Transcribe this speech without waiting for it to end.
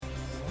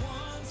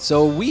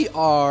So we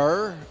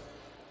are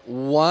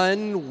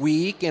 1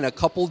 week and a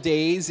couple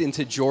days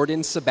into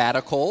Jordan's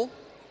sabbatical,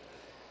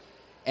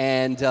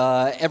 and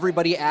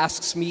everybody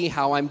asks me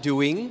how I'm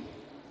doing.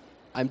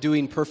 I'm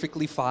doing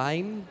perfectly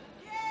fine,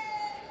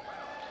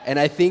 and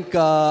I think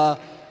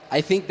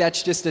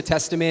that's just a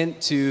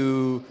testament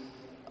to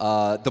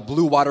the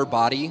Blue Water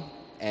body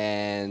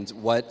and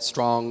what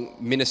strong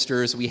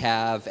ministers we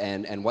have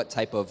and what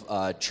type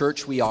of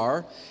church we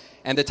are.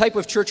 And the type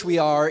of church we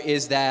are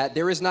is that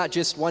there is not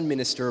just one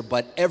minister,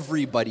 but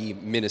everybody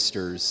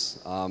ministers.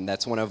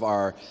 That's one of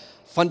our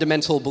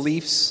fundamental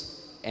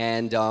beliefs.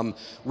 And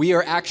we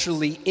are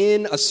actually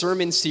in a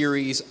sermon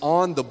series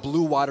on the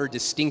Blue Water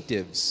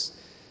distinctives.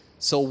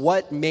 So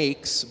what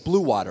makes Blue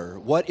Water?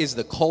 What is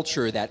the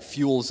culture that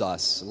fuels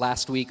us?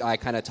 Last week I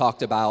kind of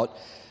talked about,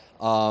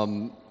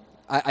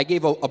 I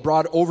gave a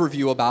broad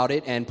overview about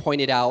it and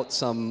pointed out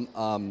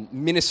some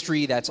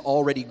ministry that's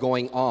already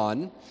going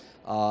on.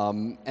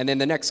 And then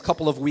the next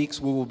couple of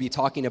weeks, we will be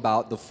talking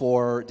about the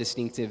 4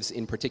 distinctives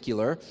in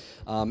particular.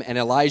 And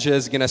Elijah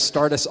is going to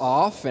start us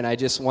off, and I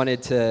just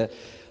wanted to,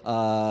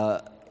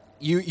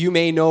 you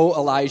may know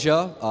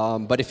Elijah,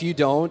 but if you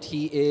don't,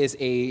 he is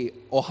a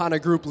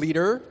Ohana group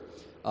leader.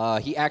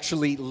 He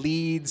actually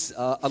leads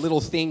a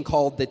little thing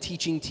called the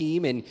teaching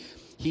team, and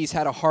he's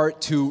had a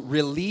heart to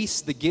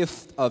release the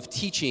gift of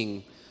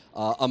teaching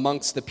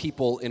amongst the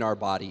people in our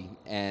body.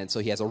 And so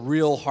he has a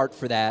real heart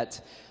for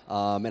that.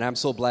 And I'm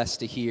so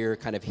blessed to hear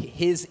kind of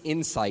his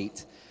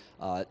insight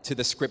to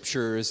the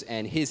scriptures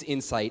and his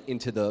insight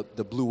into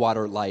the Blue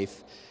Water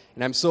life.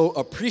 And I'm so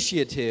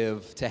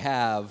appreciative to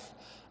have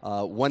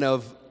one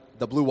of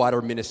the Blue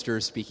Water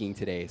ministers speaking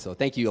today. So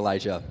thank you,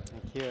 Elijah.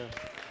 Thank you.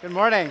 Good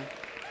morning.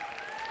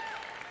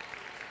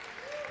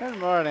 Good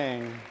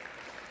morning.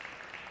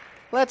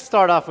 Let's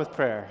start off with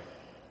prayer.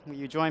 Will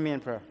you join me in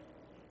prayer?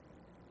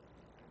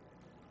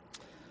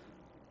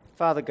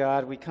 Father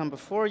God, we come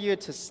before you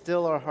to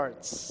still our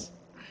hearts.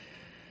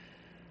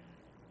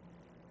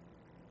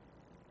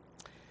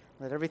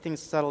 Let everything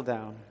settle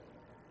down.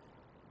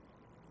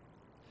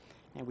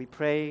 And we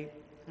pray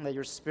that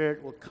your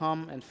Spirit will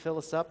come and fill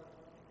us up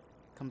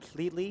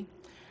completely.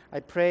 I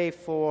pray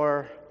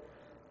for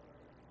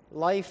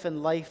life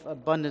and life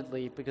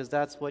abundantly, because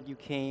that's what you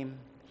came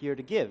here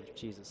to give,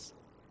 Jesus.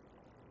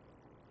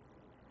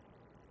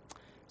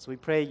 So we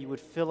pray you would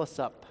fill us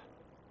up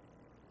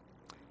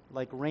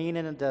like rain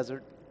in a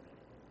desert.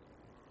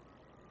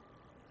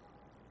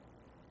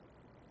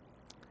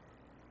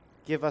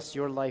 Give us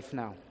your life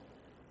now.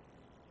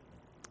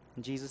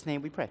 In Jesus'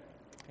 name we pray.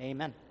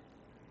 Amen.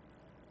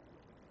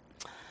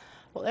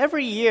 Well,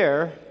 every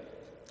year,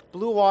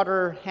 Blue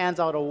Water hands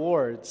out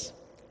awards.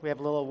 We have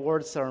a little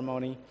award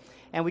ceremony,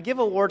 and we give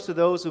awards to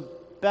those who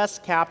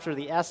best capture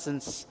the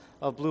essence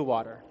of Blue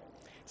Water.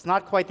 It's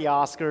not quite the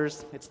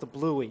Oscars, it's the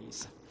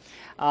Blueies.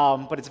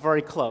 But it's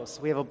very close.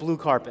 We have a blue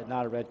carpet,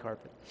 not a red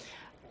carpet.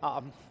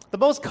 The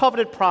most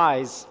coveted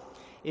prize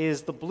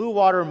is the Blue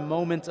Water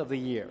Moment of the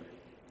Year.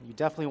 You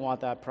definitely want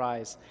that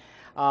prize.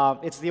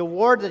 It's the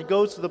award that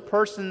goes to the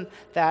person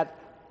that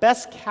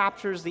best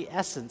captures the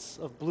essence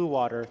of Blue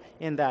Water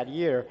in that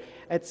year.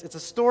 It's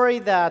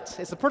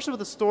the person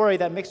with a story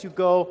that makes you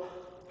go,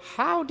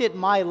 how did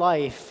my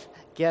life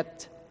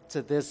get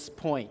to this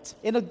point?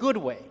 In a good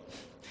way.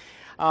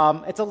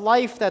 It's a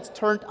life that's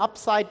turned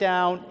upside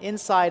down,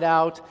 inside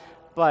out,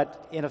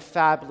 but in a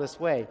fabulous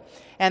way.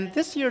 And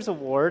this year's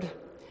award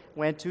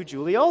went to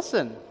Julie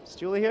Olson. Is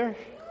Julie here?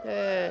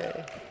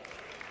 Yay.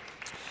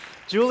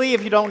 Julie,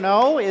 if you don't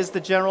know, is the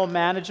general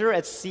manager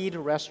at Seed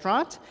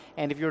Restaurant.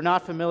 And if you're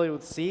not familiar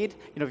with Seed,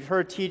 you've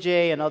heard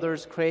TJ and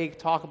others, Craig,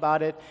 talk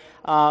about it.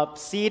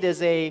 Seed is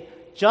a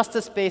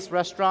justice-based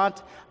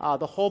restaurant.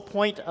 The whole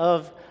point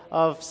of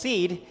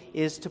Seed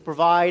is to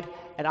provide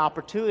an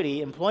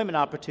opportunity, employment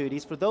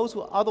opportunities, for those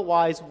who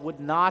otherwise would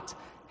not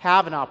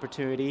have an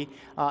opportunity,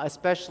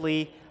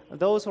 especially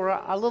those who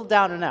are a little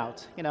down and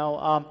out,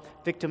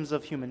 victims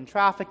of human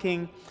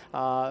trafficking,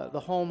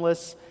 the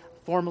homeless,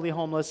 formerly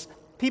homeless,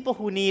 people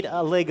who need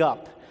a leg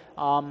up,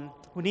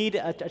 who need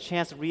a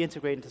chance to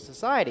reintegrate into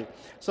society.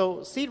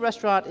 So Seed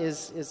Restaurant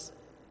is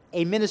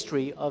a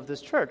ministry of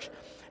this church.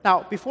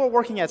 Now, before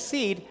working at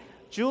Seed,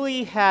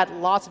 Julie had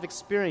lots of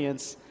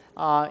experience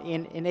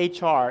in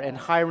HR and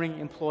hiring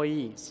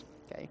employees.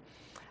 Okay?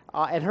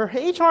 And her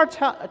HR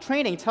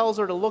training tells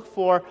her to look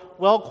for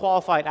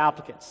well-qualified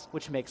applicants,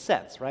 which makes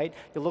sense, right?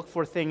 You look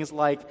for things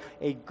like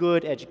a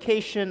good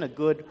education, a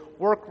good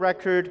work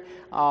record.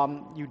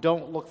 You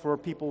don't look for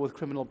people with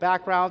criminal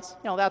backgrounds,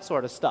 that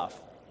sort of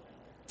stuff.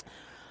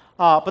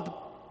 But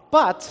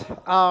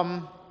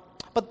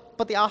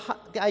the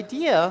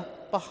idea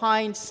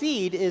behind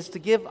Seed is to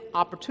give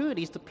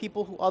opportunities to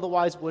people who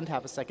otherwise wouldn't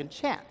have a second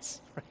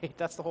chance, right?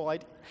 That's the whole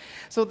idea.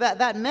 So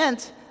that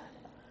meant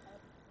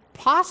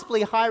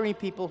possibly hiring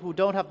people who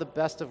don't have the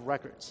best of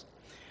records.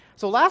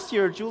 So last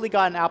year, Julie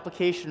got an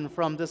application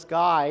from this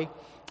guy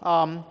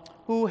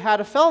who had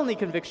a felony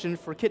conviction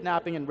for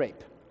kidnapping and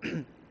rape.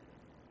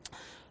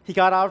 He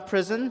got out of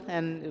prison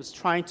and was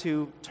trying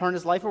to turn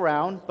his life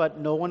around, but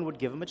no one would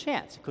give him a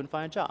chance. He couldn't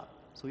find a job.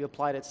 So we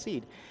applied at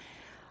Seed.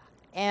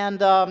 And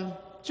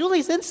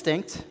Julie's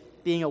instinct,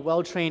 being a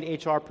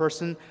well-trained HR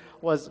person,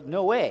 was,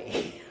 no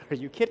way. Are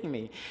you kidding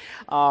me?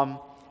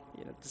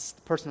 This is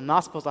the person I'm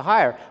not supposed to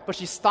hire. But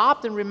she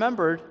stopped and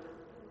remembered,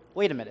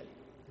 wait a minute,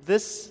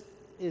 this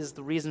is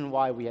the reason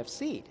why we have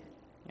Seed.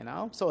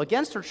 So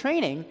against her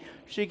training,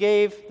 she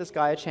gave this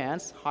guy a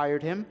chance,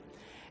 hired him,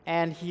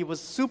 and he was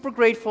super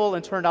grateful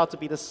and turned out to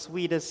be the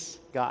sweetest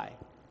guy.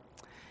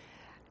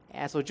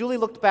 And so Julie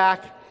looked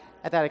back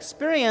at that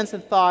experience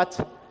and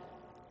thought,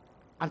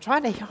 I'm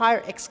trying to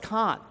hire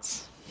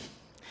ex-cons.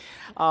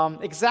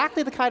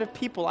 Exactly the kind of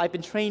people I've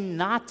been trained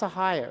not to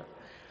hire.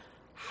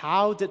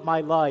 How did my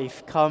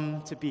life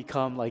come to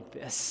become like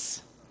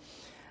this?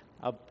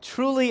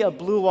 Truly a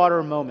blue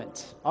water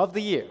moment of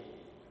the year.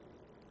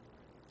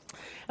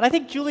 And I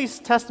think Julie's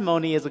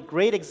testimony is a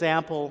great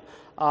example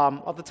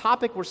of the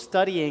topic we're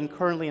studying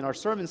currently in our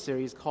sermon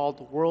series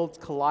called Worlds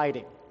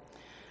Colliding.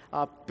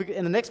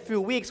 In the next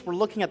few weeks, we're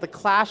looking at the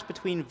clash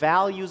between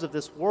values of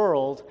this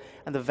world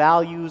and the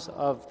values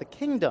of the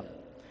kingdom.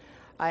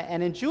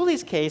 And in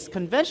Julie's case,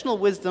 conventional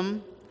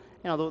wisdom,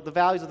 the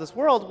values of this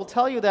world, will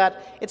tell you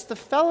that it's the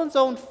felon's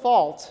own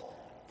fault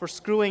for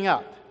screwing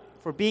up,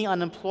 for being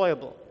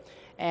unemployable.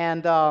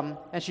 And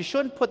she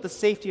shouldn't put the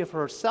safety of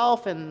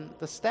herself and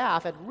the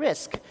staff at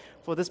risk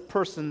for this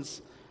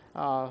person's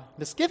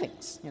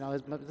misgivings,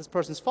 this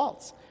person's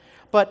faults.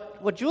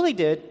 But what Julie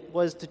did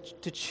was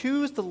to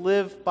choose to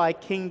live by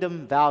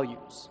kingdom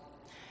values.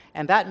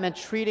 And that meant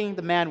treating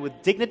the man with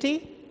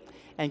dignity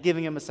and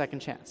giving him a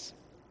second chance.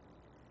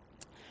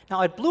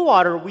 Now, at Blue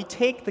Water, we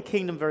take the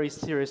kingdom very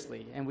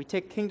seriously, and we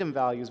take kingdom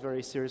values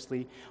very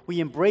seriously.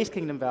 We embrace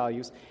kingdom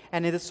values.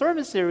 And in the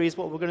sermon series,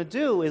 what we're going to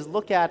do is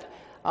look at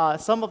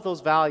some of those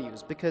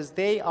values, because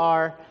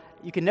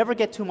you can never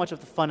get too much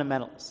of the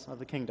fundamentals of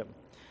the kingdom.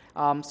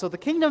 So the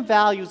kingdom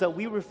values that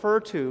we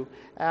refer to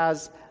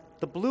as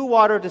the Blue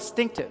Water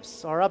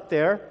distinctives are up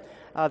there.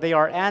 They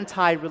are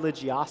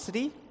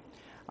anti-religiosity.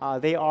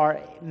 They are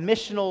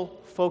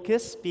missional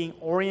focus, being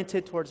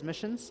oriented towards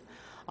missions.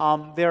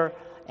 The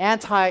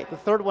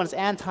third one is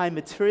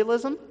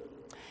anti-materialism.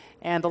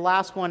 And the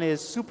last one is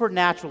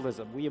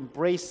supernaturalism. We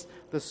embrace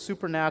the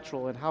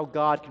supernatural and how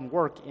God can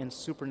work in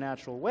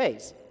supernatural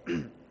ways.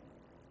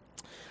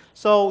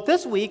 So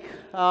this week,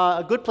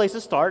 a good place to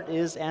start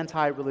is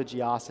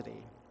anti-religiosity.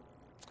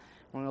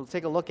 We're going to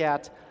take a look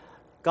at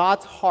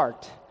God's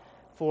heart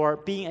for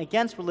being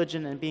against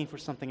religion and being for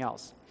something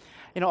else.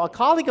 A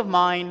colleague of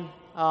mine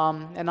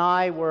and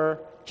I were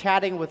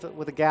chatting with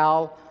a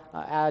gal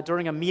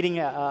during a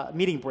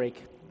meeting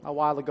break a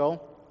while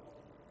ago.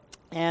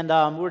 And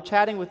we were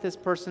chatting with this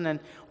person, and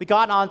we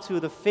got onto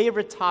the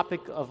favorite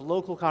topic of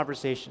local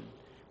conversation,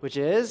 which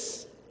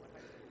is,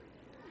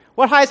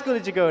 what high school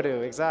did you go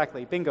to?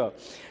 Exactly, bingo.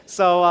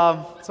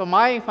 So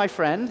my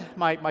friend,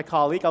 my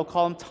colleague, I'll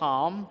call him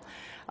Tom,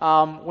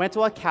 went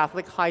to a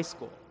Catholic high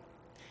school.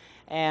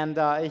 And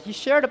he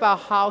shared about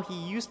how he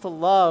used to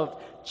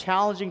love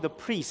challenging the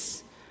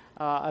priests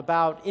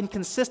about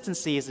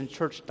inconsistencies in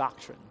church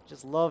doctrine.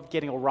 Just loved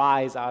getting a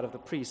rise out of the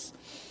priests.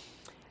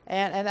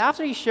 And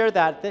after he shared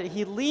that,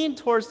 he leaned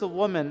towards the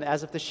woman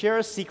as if to share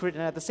a secret,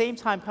 and at the same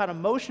time kind of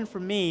motioned for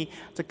me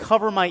to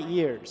cover my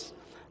ears.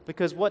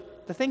 Because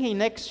the thing he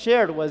next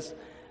shared was,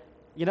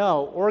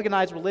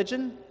 organized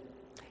religion,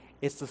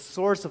 it's the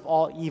source of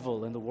all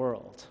evil in the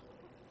world.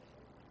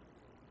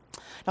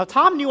 Now,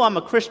 Tom knew I'm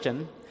a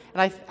Christian,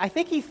 and I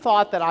think he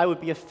thought that I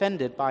would be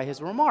offended by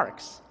his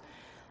remarks.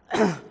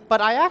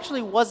 But I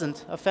actually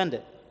wasn't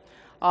offended.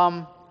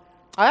 I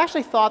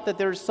actually thought that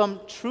there's some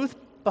truth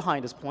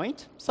behind his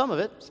point. Some of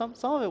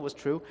it was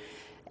true.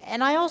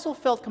 And I also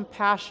felt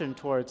compassion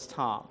towards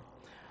Tom.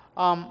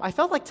 I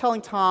felt like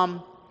telling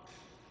Tom,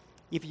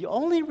 if you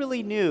only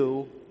really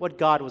knew what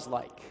God was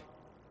like,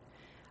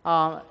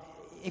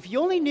 if you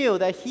only knew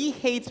that he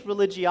hates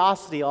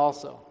religiosity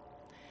also,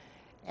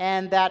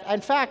 and that,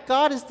 in fact,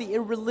 God is the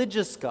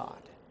irreligious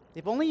God,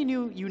 if only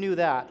you knew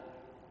that.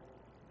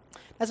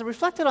 As I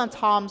reflected on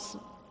Tom's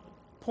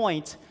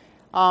point,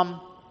 I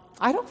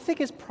don't think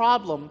his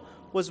problem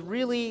was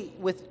really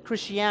with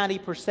Christianity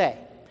per se.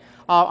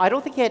 I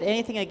don't think he had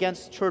anything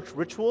against church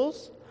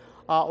rituals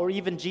or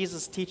even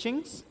Jesus'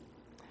 teachings.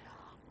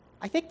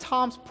 I think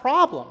Tom's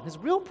problem, his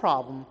real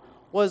problem,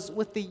 was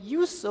with the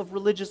use of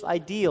religious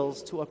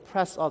ideals to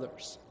oppress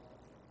others.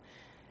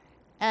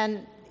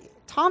 And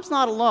Tom's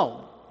not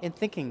alone in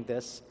thinking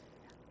this.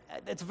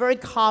 It's a very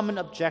common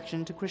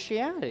objection to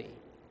Christianity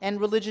and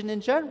religion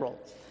in general,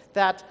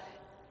 that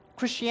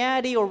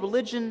Christianity or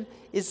religion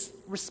is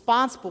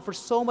responsible for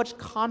so much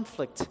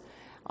conflict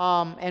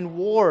and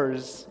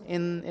wars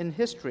in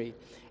history,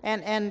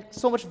 and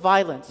so much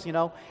violence,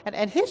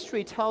 And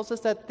history tells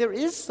us that there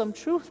is some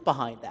truth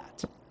behind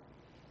that.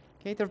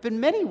 Okay? There have been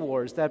many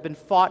wars that have been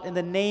fought in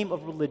the name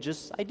of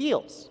religious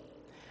ideals.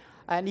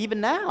 And even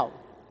now,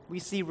 we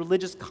see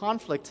religious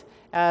conflict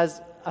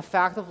as a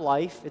fact of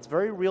life. It's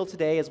very real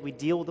today as we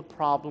deal with the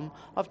problem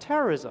of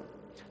terrorism.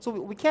 So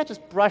we can't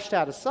just brush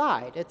that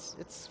aside.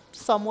 It's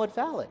somewhat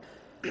valid.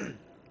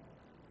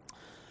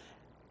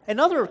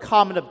 Another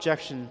common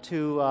objection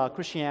to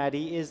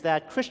Christianity is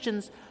that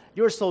Christians,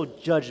 you're so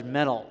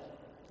judgmental.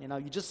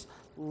 You just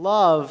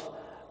love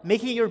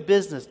making your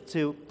business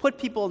to put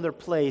people in their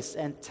place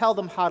and tell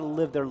them how to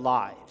live their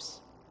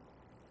lives.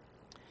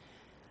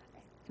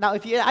 Now,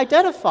 if you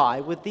identify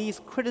with these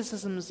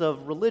criticisms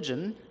of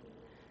religion,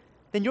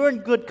 then you're in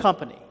good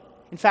company.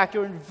 In fact,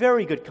 you're in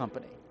very good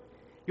company.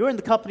 You're in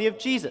the company of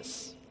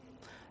Jesus,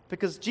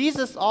 because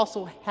Jesus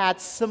also had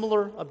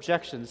similar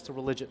objections to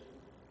religion.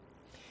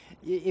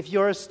 If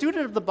you're a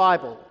student of the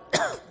Bible,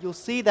 you'll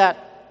see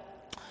that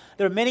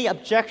there are many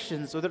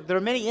objections, or there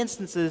are many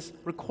instances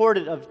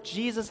recorded of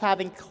Jesus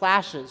having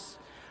clashes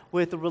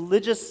with the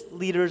religious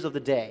leaders of the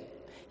day.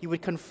 He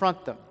would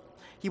confront them.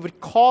 He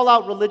would call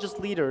out religious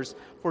leaders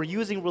for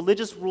using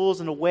religious rules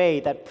in a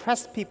way that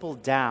pressed people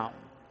down,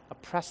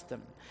 oppressed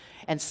them,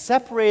 and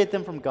separated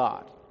them from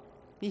God.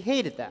 He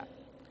hated that.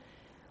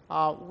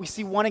 We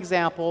see one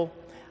example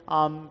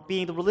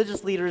being the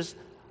religious leaders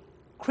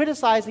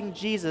criticizing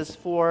Jesus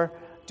for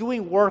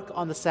doing work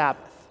on the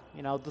Sabbath.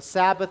 The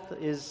Sabbath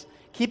is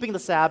keeping the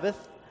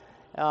Sabbath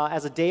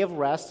as a day of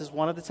rest is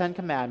one of the 10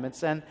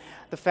 Commandments, and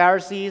the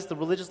Pharisees, the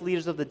religious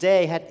leaders of the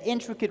day, had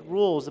intricate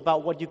rules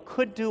about what you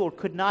could do or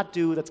could not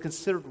do that's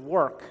considered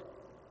work.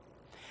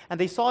 And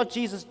they saw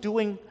Jesus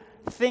doing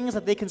things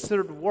that they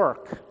considered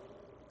work,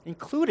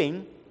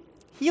 including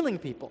healing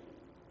people.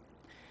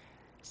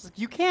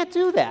 You can't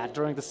do that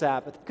during the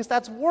Sabbath because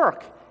that's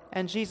work.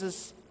 And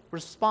Jesus'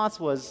 response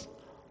was,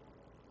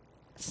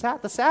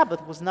 the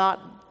Sabbath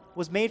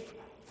was made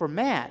for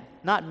man,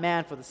 not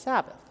man for the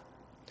Sabbath.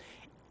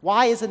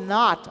 Why is it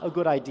not a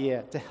good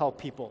idea to help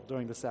people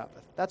during the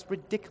Sabbath? That's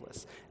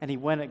ridiculous. And he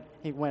went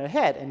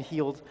ahead and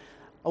healed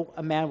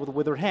a man with a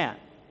withered hand.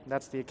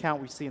 That's the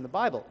account we see in the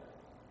Bible.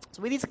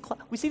 So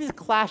we see these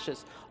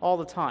clashes all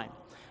the time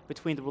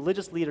between the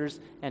religious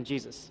leaders and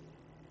Jesus.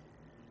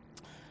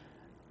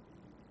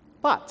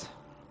 But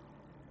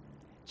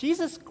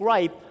Jesus'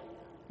 gripe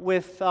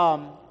with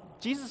the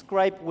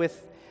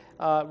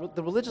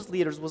religious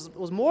leaders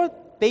was more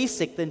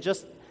basic than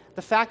just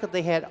the fact that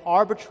they had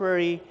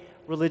arbitrary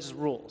religious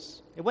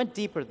rules. It went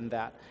deeper than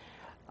that.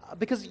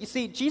 Because, you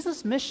see,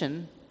 Jesus'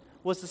 mission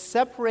was to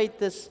separate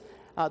this,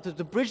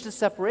 to bridge the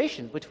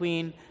separation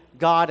between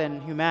God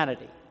and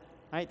humanity.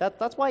 Right?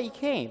 That's why he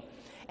came.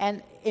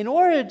 And in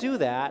order to do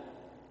that,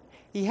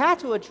 he had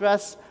to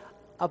address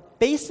a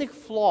basic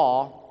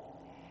flaw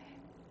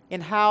in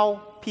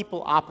how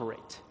people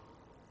operate.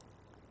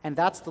 And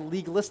that's the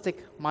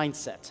legalistic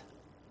mindset.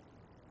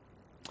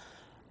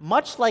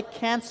 Much like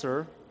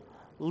cancer,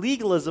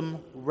 legalism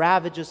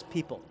ravages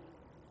people.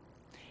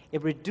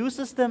 It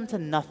reduces them to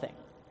nothing.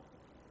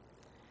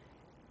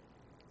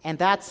 And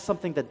that's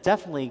something that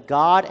definitely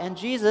God and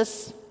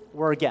Jesus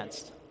were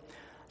against.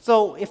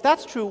 So if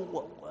that's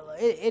true,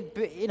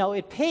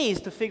 it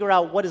pays to figure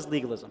out what is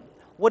legalism.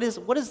 What is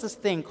this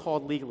thing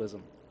called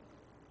legalism?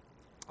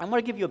 I'm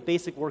going to give you a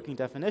basic working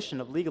definition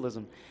of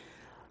legalism.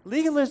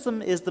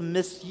 Legalism is the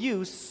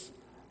misuse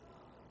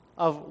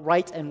of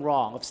right and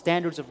wrong, of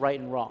standards of right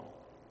and wrong.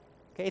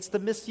 Okay? It's the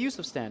misuse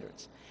of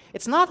standards.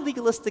 It's not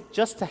legalistic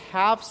just to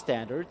have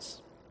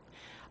standards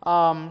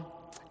and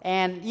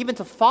even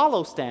to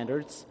follow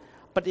standards,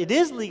 but it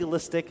is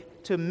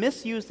legalistic to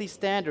misuse these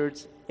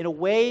standards in a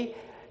way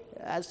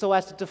so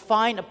as to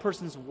define a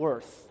person's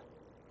worth.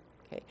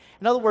 Okay?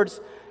 In other words,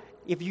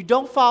 if you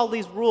don't follow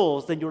these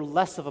rules, then you're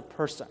less of a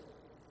person.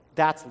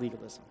 That's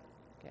legalism.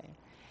 Okay?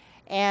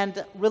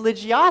 And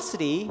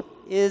religiosity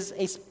is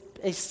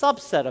a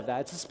subset of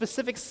that. It's a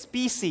specific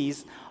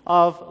species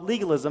of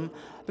legalism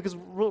because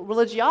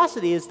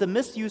religiosity is the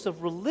misuse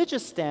of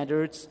religious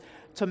standards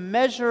to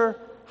measure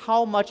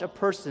how much a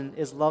person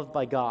is loved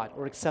by God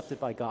or accepted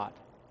by God.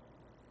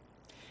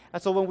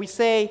 And so when we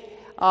say,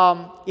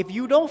 if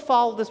you don't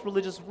follow this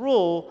religious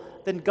rule,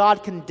 then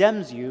God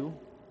condemns you,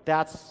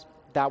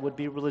 that would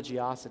be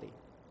religiosity.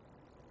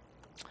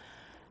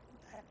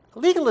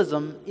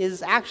 Legalism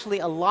is actually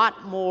a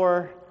lot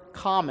more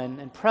common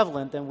and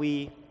prevalent than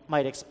we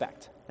might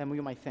expect, than we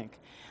might think.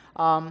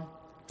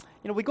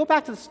 We go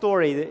back to the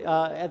story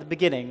at the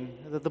beginning,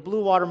 the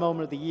Blue Water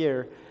moment of the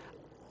year.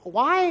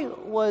 Why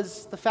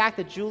was the fact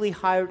that Julie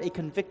hired a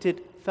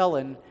convicted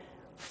felon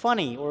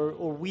funny or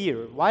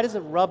weird? Why does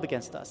it rub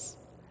against us?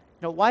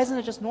 Why isn't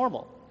it just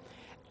normal?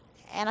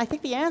 And I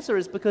think the answer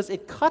is because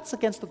it cuts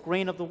against the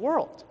grain of the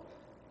world.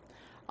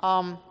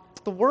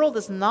 The world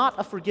is not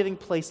a forgiving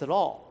place at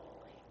all.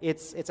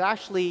 It's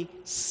actually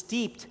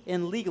steeped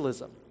in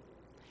legalism.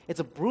 It's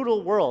a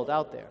brutal world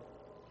out there.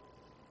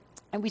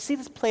 And we see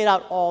this played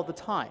out all the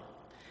time.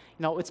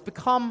 It's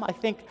become, I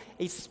think,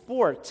 a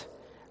sport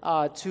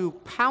to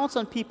pounce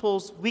on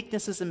people's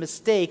weaknesses and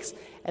mistakes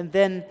and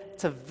then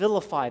to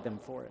vilify them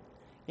for it.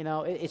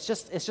 It's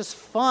just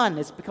fun.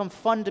 It's become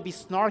fun to be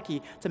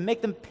snarky, to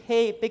make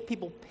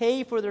people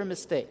pay for their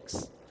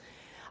mistakes.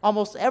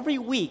 Almost every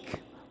week,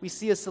 we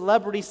see a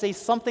celebrity say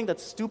something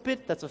that's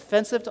stupid, that's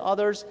offensive to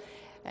others,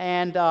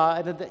 and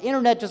the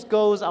internet just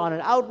goes on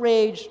an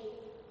outrage.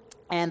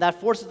 And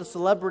that forces the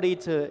celebrity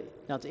to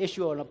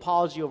issue an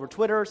apology over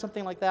Twitter or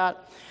something like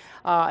that.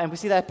 And we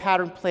see that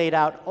pattern played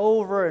out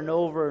over and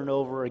over and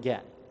over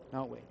again,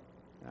 don't we?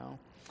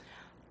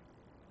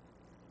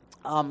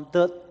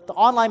 The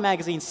online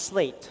magazine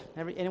Slate.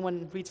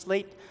 Anyone read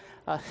Slate?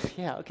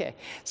 Yeah, okay.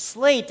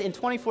 Slate in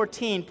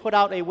 2014 put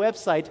out a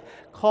website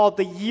called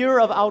The Year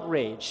of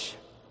Outrage.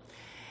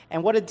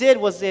 And what it did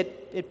was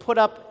it put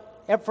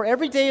up, for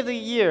every day of the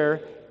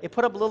year, it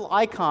put up a little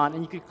icon,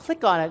 and you could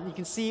click on it, and you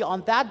can see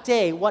on that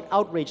day what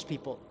outraged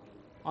people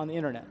on the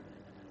internet.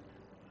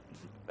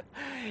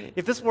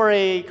 If this were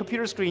a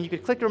computer screen, you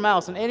could click your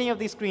mouse on any of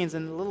these screens,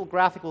 and a little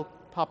graphic will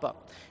pop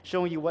up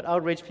showing you what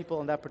outraged people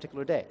on that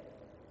particular day.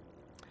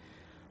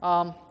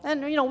 And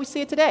we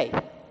see it today.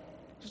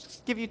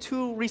 Just give you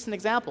two recent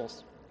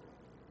examples.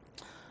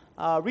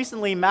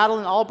 Recently,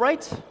 Madeleine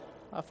Albright,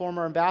 a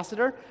former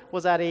ambassador,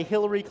 was at a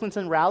Hillary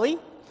Clinton rally,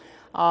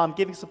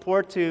 giving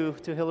support to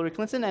Hillary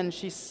Clinton, and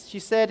she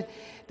said,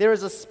 "There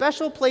is a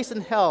special place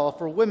in hell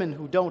for women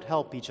who don't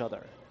help each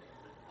other."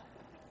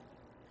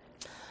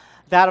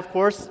 That, of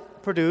course,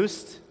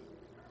 produced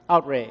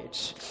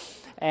outrage.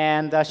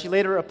 And she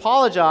later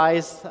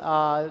apologized,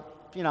 trying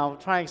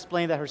to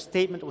explain that her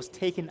statement was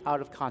taken out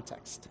of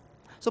context.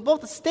 So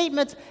both the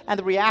statement and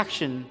the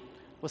reaction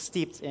was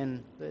steeped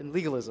in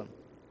legalism.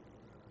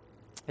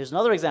 Here's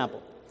another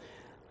example.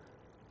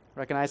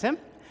 Recognize him?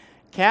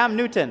 Cam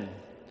Newton,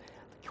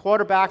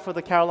 quarterback for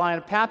the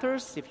Carolina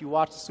Panthers. If you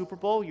watch the Super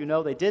Bowl, you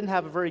know they didn't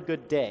have a very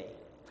good day,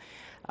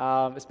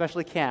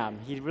 especially Cam.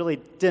 He really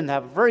didn't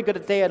have a very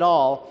good day at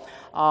all.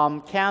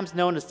 Cam's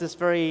known as this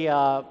very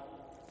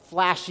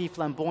flashy,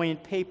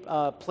 flamboyant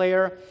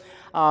player.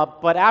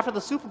 But after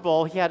the Super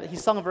Bowl, he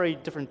sung a very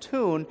different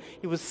tune.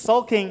 He was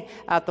sulking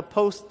at the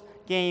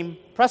post-game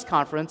press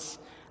conference,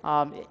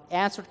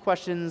 answered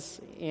questions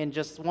in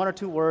just one or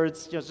two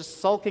words, just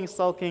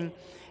sulking,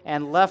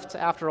 and left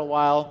after a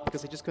while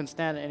because he just couldn't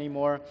stand it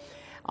anymore.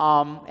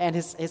 And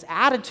his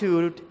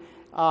attitude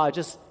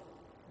just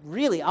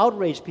really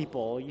outraged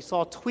people. You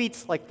saw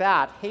tweets like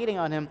that, hating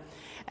on him.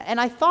 And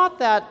I thought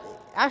that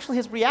actually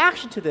his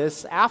reaction to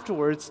this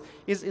afterwards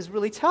is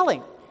really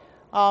telling.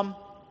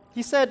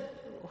 He said,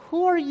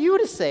 "Who are you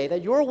to say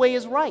that your way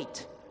is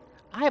right?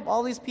 I have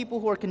all these people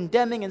who are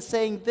condemning and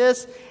saying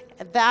this,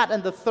 and that,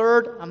 and the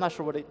third." I'm not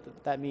sure what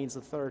that means,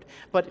 the third.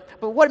 But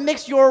what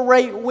makes your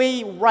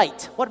way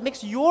right? What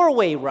makes your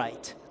way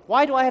right?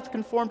 Why do I have to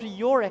conform to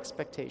your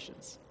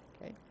expectations?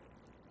 Okay?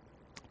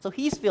 So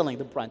he's feeling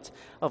the brunt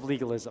of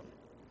legalism.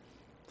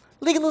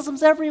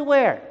 Legalism's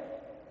everywhere.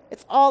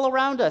 It's all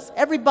around us.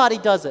 Everybody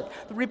does it.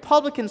 The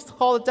Republicans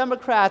call the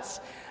Democrats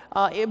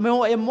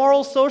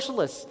immoral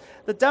socialists.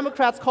 The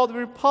Democrats call the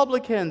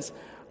Republicans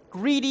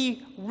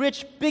greedy,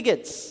 rich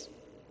bigots.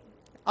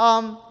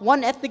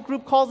 One ethnic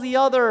group calls the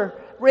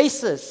other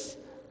racist.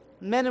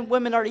 Men and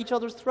women are at each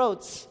other's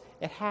throats.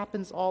 It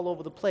happens all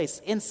over the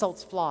place.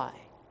 Insults fly.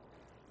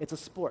 It's a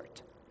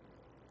sport.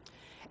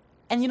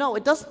 And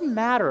it doesn't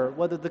matter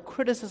whether the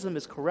criticism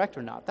is correct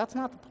or not. That's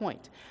not the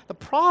point. The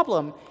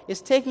problem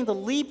is taking the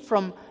leap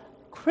from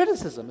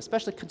criticism,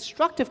 especially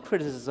constructive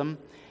criticism,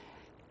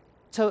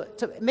 to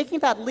making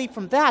that leap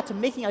from that to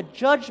making a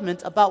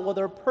judgment about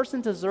whether a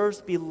person deserves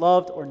to be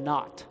loved or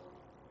not.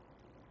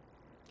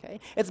 Okay?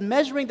 It's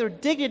measuring their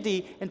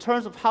dignity in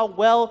terms of how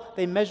well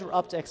they measure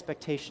up to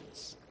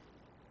expectations.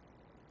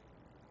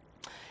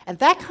 And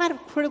that kind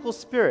of critical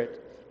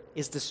spirit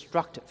is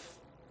destructive.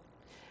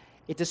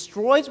 It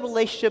destroys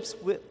relationships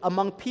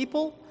among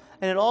people,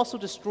 and it also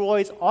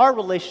destroys our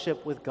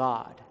relationship with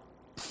God.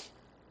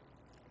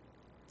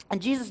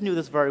 And Jesus knew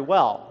this very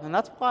well, and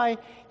that's why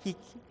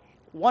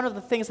one of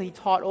the things that he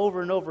taught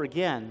over and over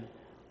again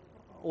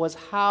was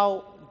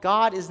how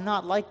God is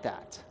not like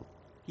that.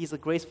 He's a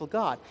graceful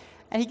God.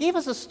 And he gave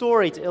us a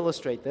story to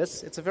illustrate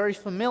this. It's a very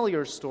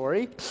familiar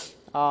story. It's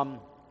in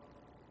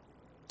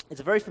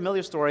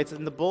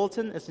the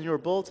bulletin. It's in your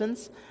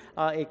bulletins.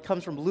 It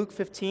comes from Luke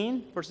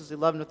 15, verses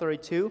 11 to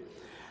 32.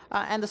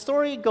 And the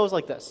story goes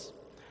like this.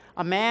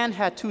 A man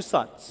had two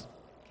sons.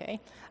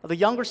 Okay? The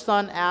younger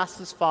son asked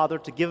his father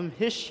to give him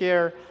his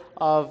share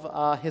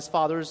of his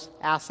father's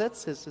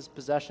assets, his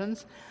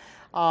possessions.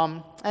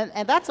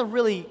 And that's a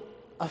really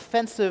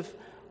offensive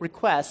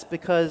request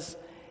because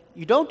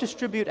you don't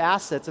distribute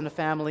assets in a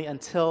family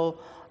until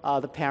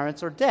the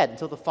parents are dead,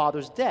 until the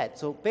father's dead.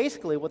 So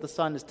basically what the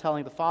son is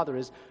telling the father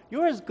is,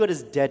 "You're as good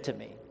as dead to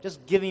me.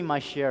 Just give me my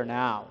share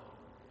now.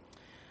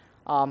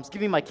 Just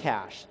give me my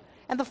cash."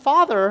 And the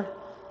father,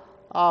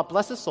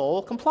 bless his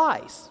soul,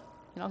 complies.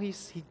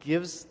 He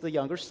gives the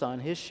younger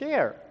son his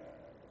share.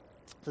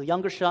 The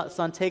younger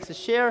son takes his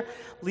share,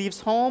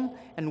 leaves home,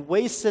 and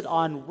wastes it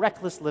on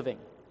reckless living.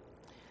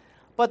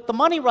 But the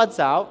money runs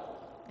out,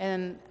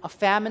 and a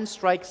famine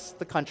strikes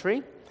the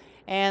country,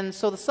 and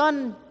so the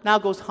son now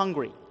goes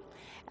hungry.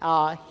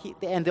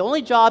 And the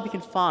only job he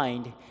can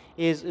find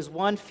is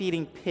one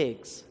feeding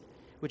pigs,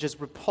 which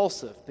is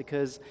repulsive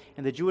because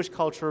in the Jewish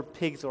culture,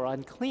 pigs are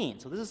unclean.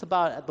 So this is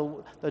about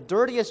the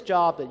dirtiest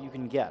job that you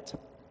can get.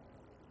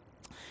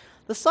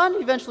 The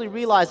son eventually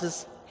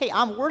realizes, hey,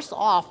 I'm worse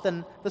off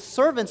than the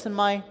servants in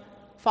my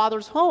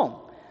father's home.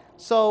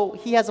 So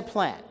he has a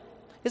plan.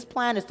 His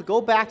plan is to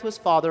go back to his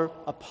father,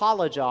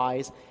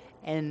 apologize,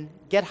 and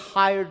get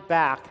hired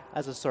back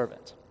as a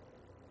servant.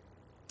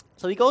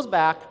 So he goes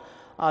back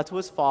to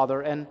his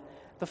father, and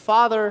the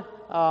father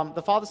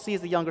sees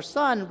the younger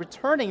son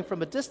returning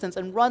from a distance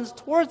and runs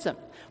towards him,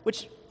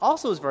 which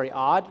also is very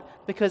odd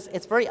because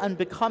it's very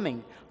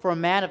unbecoming for a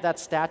man of that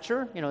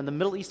stature, in the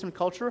Middle Eastern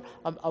culture,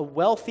 a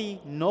wealthy,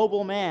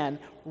 noble man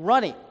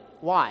running.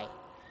 Why?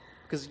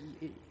 Because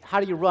how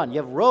do you run? You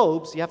have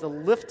robes, you have to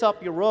lift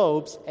up your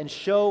robes and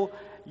show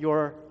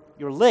your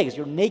legs,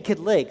 your naked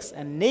legs,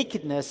 and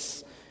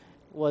nakedness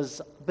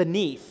was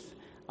beneath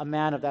a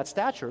man of that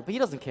stature. But he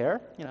doesn't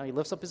care. He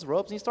lifts up his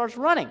robes and he starts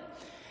running.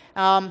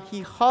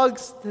 He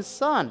hugs his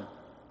son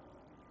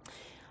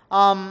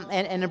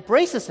and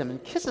embraces him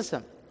and kisses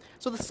him.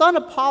 So the son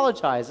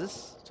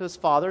apologizes to his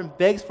father and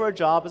begs for a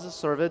job as a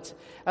servant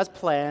as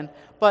planned,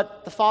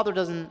 but the father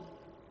doesn't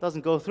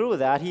go through with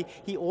that.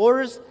 He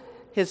orders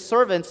his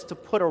servants to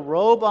put a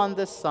robe on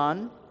this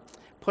son,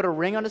 put a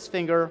ring on his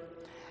finger,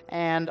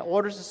 and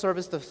orders the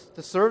servants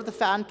to serve the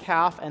fattened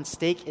calf, and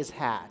steak is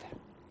had.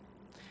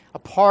 A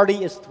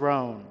party is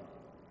thrown.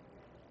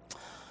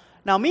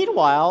 Now,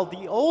 meanwhile,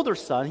 the older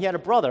son, he had a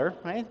brother,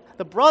 right?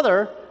 The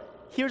brother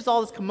hears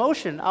all this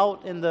commotion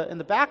out in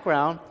the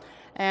background,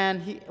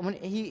 and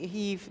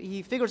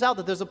he figures out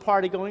that there's a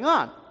party going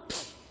on.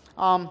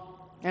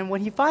 And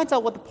when he finds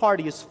out what the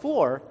party is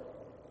for,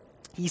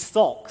 he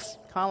sulks,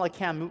 kind of like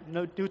Cam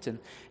Newton.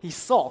 He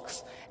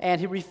sulks,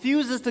 and he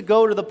refuses to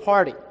go to the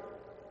party.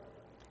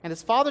 And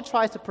his father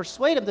tries to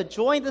persuade him to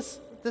join this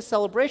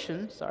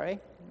celebration. Sorry.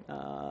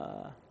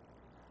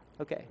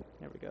 Okay,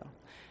 there we go.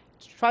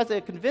 Tries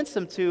to convince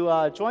him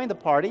to join the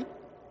party.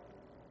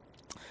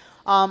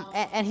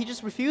 And he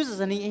just refuses,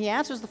 and he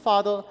answers the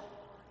father,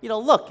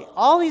 look,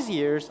 all these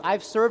years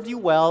I've served you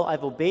well,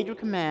 I've obeyed your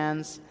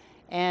commands,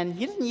 and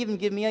you didn't even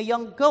give me a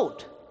young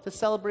goat to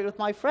celebrate with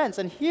my friends.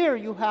 And here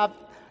you have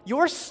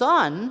your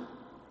son,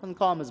 I wouldn't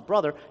call him his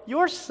brother,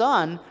 your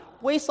son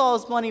wastes all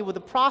his money with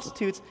the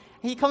prostitutes,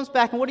 and he comes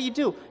back, and what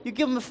do? You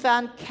give him a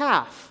fattened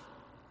calf.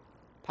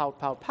 Pout,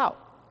 pout, pout.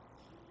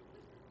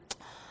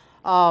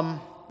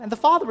 And the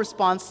father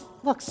responds,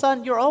 look,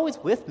 son, you're always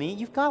with me.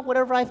 You've got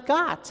whatever I've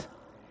got.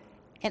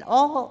 And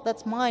all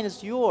that's mine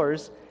is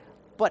yours,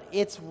 but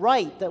it's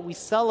right that we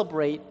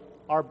celebrate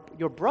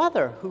your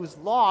brother who's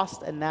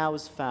lost and now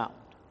is found.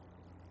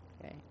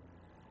 Okay?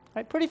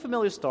 Right, pretty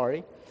familiar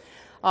story.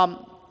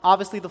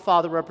 Obviously, the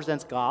father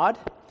represents God,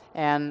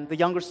 and the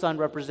younger son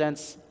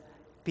represents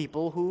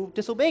people who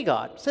disobey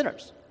God,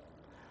 sinners.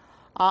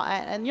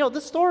 And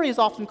this story is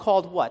often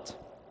called what?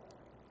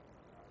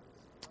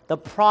 The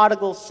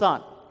prodigal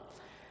son.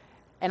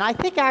 And I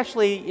think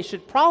actually it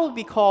should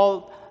probably be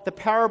called the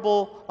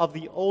parable of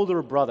the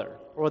older brother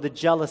or the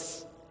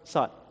jealous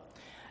son.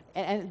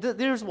 And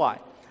here's why.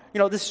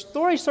 This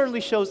story certainly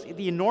shows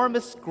the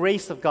enormous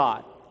grace of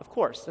God. Of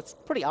course, that's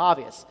pretty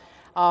obvious.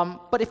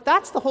 But if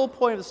that's the whole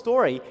point of the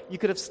story, you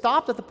could have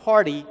stopped at the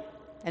party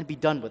and be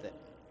done with it.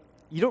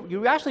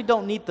 You actually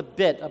don't need the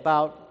bit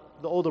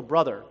about the older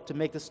brother to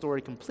make the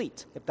story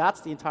complete, if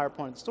that's the entire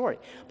point of the story.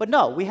 But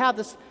no, we have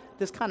this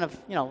kind of,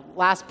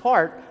 last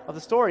part of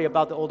the story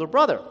about the older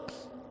brother.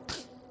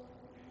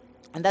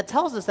 And that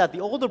tells us that the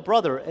older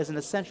brother is an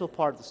essential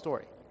part of the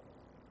story.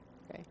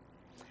 Okay?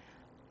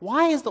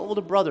 Why is the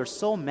older brother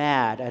so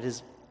mad at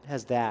his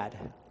dad?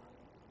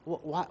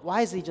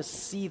 Why is he just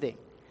seething?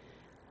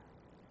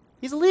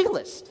 He's a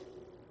legalist.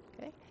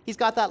 Okay? He's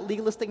got that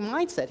legalistic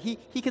mindset.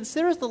 He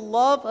considers the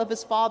love of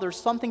his father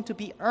something to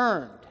be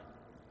earned.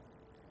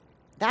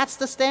 That's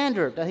the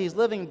standard that he's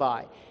living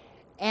by.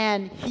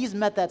 And he's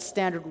met that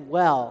standard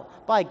well.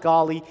 By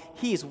golly,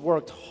 he's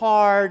worked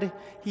hard.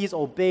 He's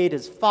obeyed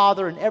his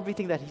father in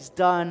everything that he's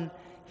done.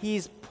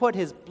 He's put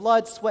his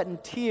blood, sweat,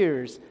 and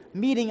tears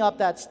meeting up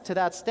to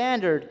that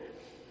standard.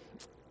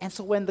 And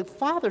so when the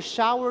father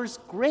showers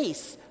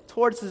grace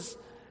towards his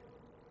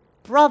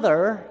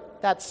brother,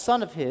 that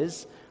son of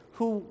his,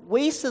 who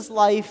wastes his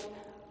life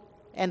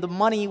and the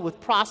money with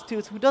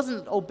prostitutes, who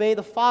doesn't obey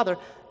the father,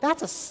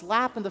 that's a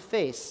slap in the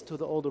face to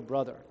the older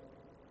brother.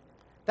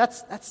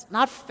 That's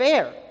not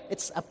fair.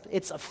 It's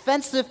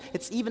offensive.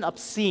 It's even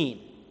obscene.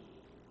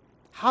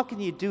 How can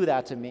you do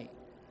that to me?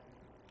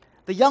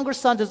 The younger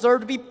son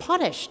deserved to be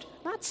punished,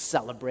 not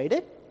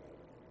celebrated.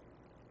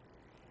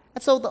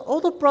 And so the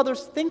older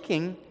brother's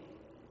thinking,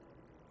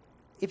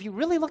 if you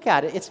really look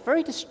at it, it's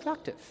very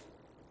destructive.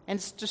 And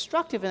it's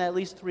destructive in at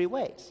least three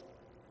ways.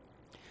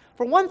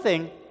 For one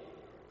thing,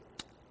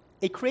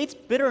 it creates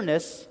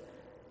bitterness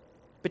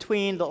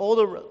between the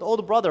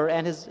older brother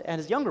and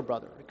his younger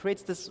brother. It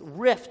creates this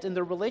rift in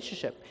their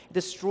relationship. It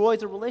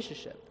destroys the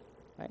relationship.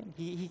 Right?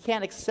 He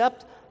can't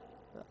accept,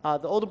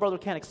 the older brother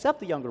can't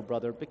accept the younger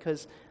brother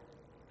because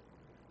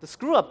the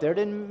screw up there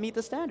didn't meet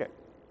the standard.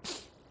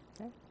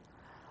 Okay?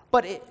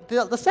 But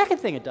the second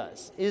thing it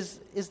does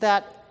is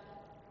that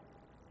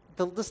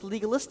this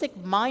legalistic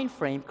mind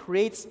frame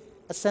creates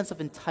a sense of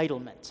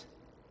entitlement.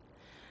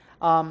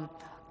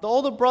 The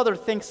older brother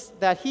thinks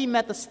that he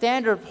met the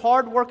standard of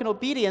hard work and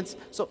obedience,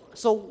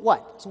 so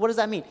what? So what does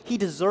that mean? He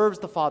deserves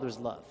the father's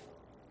love.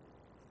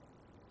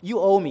 You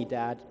owe me,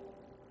 Dad.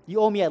 You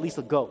owe me at least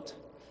a goat.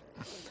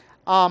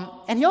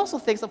 And he also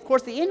thinks, of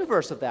course, the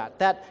inverse of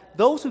that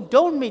those who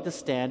don't meet the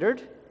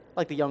standard,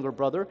 like the younger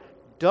brother,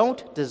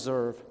 don't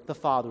deserve the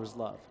father's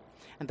love.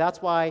 And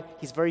that's why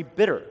he's very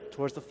bitter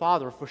towards the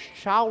father for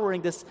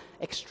showering this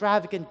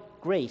extravagant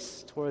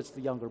grace towards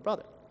the younger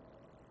brother.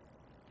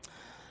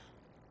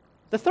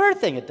 The third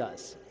thing it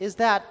does is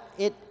that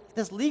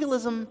this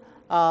legalism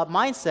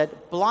mindset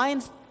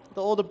blinds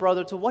the older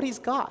brother to what he's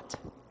got.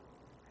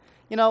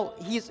 You know,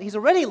 he's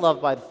already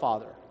loved by the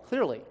father,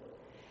 clearly.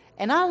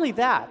 And not only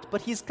that,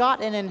 but he's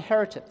got an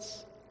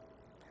inheritance.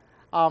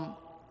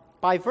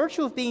 By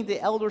virtue of being the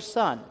elder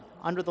son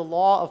under the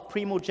law of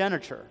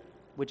primogeniture,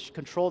 which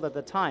controlled at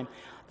the time,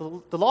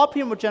 the law of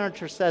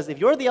primogeniture says if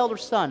you're the elder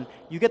son,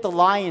 you get the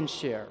lion's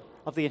share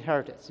of the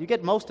inheritance. You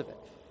get most of it.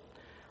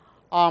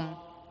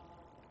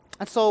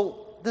 And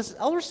so this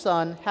elder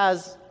son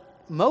has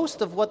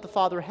most of what the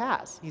father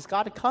has. He's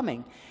got it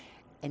coming.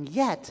 And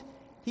yet,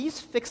 he's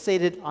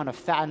fixated on a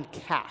fattened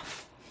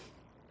calf.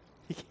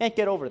 He can't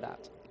get over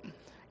that.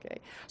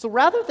 Okay? So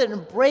rather than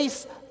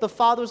embrace the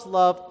father's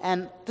love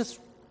and this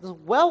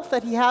wealth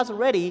that he has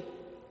already,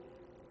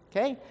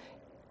 okay,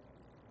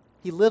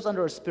 he lives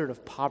under a spirit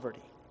of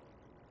poverty.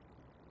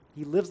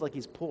 He lives like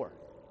he's poor,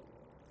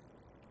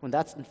 when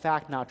that's in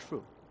fact not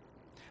true.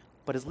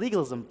 But his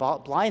legalism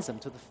blinds him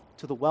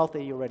to the wealth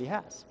that he already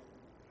has.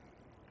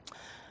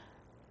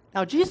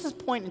 Now, Jesus'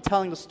 point in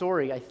telling the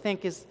story, I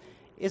think, is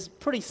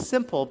pretty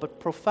simple but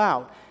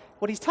profound.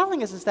 What he's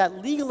telling us is that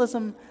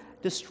legalism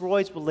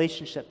destroys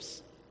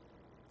relationships.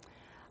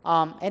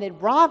 And it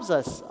robs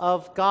us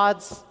of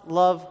God's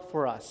love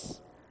for us,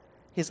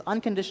 his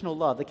unconditional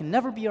love that can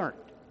never be earned.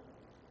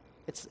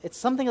 It's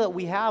something that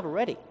we have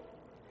already.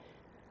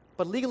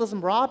 But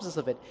legalism robs us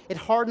of it. It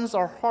hardens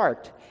our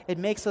heart. It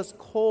makes us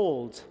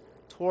cold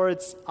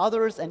towards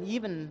others and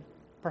even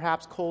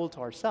perhaps cold to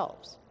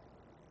ourselves.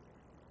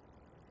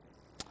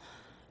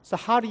 So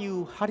how do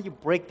you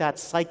break that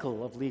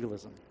cycle of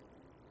legalism?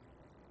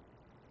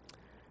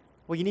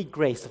 Well, you need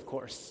grace, of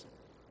course.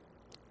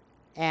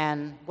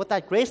 And what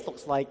that grace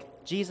looks like,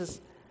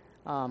 Jesus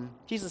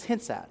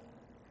hints at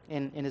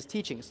in his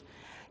teachings.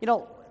 You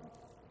know,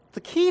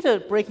 the key to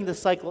breaking the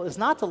cycle is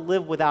not to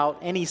live without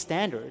any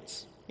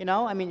standards. You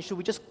know, I mean, should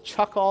we just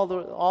chuck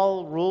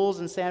all rules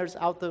and standards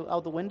out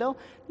the window?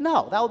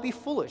 No, that would be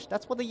foolish.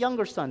 That's what the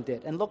younger son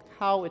did, and look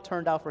how it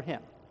turned out for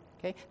him.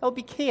 Okay, that would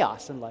be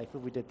chaos in life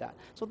if we did that.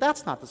 So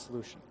that's not the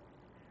solution,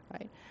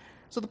 right?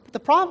 So the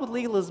problem with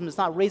legalism is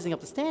not raising up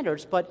the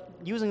standards, but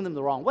using them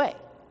the wrong way.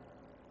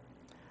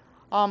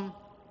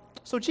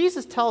 So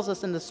Jesus tells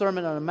us in the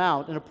Sermon on the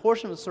Mount, in a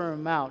portion of the Sermon on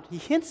the Mount, he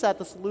hints at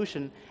the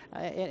solution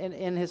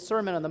in his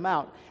Sermon on the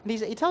Mount, and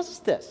he tells us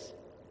this.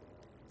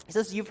 He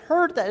says, "You've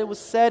heard that it was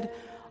said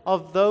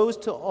of those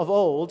of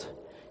old,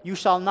 'You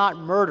shall not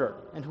murder,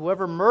 and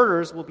whoever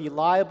murders will be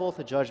liable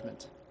to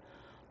judgment.'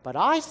 But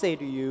I say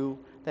to you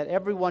that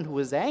everyone who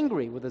is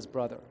angry with his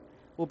brother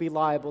will be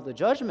liable to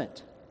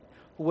judgment.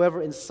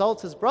 Whoever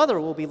insults his brother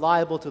will be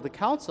liable to the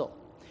council,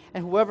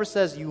 and whoever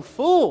says, 'You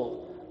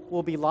fool,'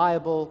 will be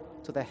liable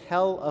to the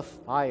hell of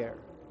fire."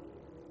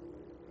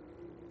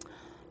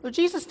 So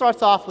Jesus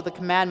starts off with a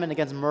commandment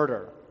against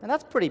murder, and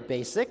that's pretty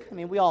basic. I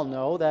mean, we all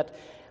know that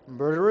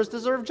murderers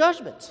deserve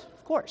judgment,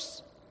 of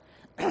course.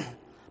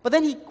 But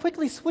then he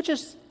quickly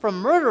switches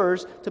from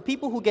murderers to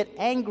people who get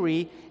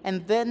angry,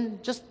 and then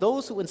just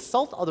those who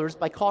insult others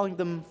by calling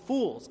them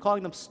fools,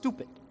 calling them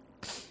stupid.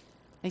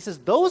 And he says,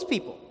 those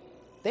people,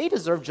 they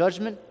deserve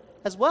judgment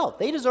as well.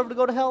 They deserve to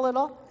go to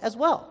hell as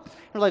well.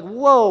 And we're like,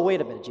 whoa,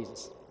 wait a minute,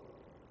 Jesus.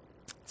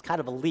 It's kind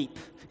of a leap.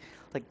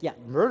 Like, yeah,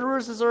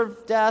 murderers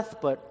deserve death,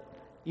 but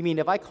you mean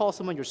if I call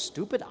someone you're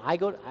stupid,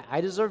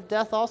 I deserve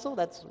death also?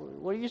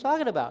 What are you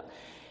talking about?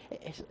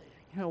 You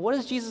know, what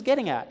is Jesus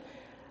getting at?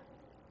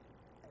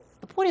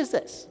 The point is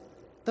this.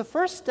 The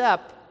first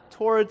step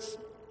towards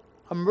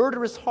a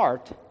murderous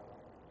heart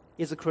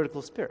is a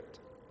critical spirit.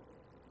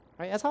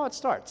 Right? That's how it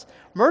starts.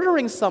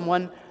 Murdering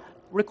someone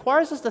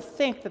requires us to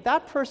think that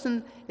that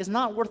person is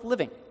not worth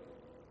living.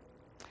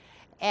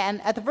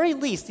 And at the very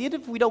least,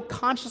 even if we don't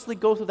consciously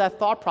go through that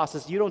thought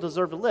process, you don't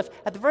deserve to live,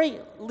 at the very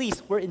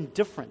least, we're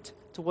indifferent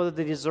to whether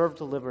they deserve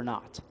to live or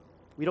not.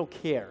 We don't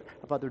care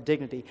about their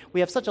dignity.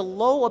 We have such a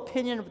low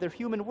opinion of their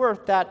human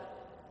worth that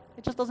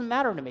it just doesn't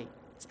matter to me.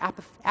 It's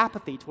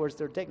apathy towards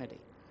their dignity.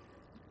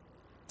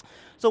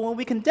 So when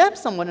we condemn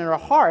someone in our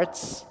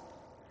hearts,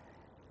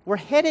 we're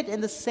headed in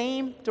the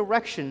same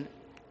direction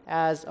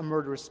as a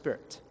murderous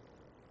spirit.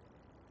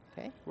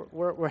 Okay?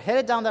 We're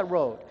headed down that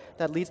road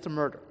that leads to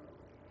murder.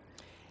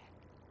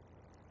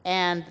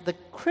 And the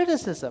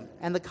criticism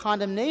and the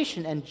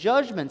condemnation and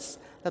judgments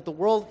that the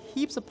world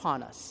heaps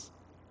upon us,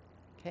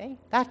 okay,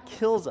 that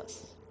kills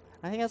us.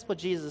 I think that's what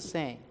Jesus is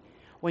saying.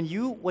 When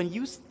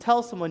you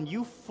tell someone,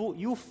 you fool,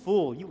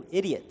 you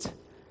idiot,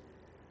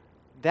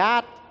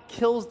 that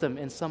kills them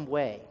in some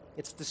way.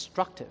 It's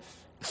destructive.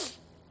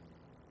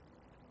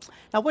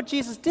 Now, what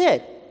Jesus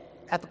did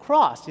at the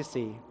cross, you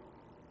see,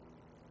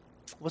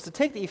 was to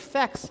take the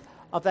effects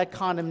of that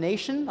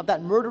condemnation, of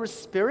that murderous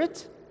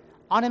spirit,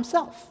 on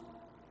himself.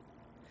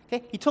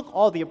 Okay? He took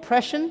all the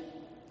oppression,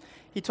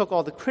 he took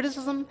all the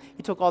criticism,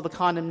 he took all the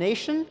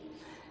condemnation,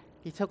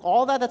 he took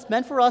all that's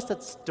meant for us,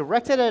 that's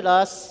directed at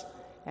us,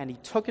 and he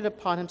took it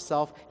upon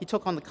himself. He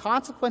took on the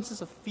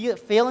consequences of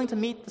failing to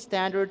meet the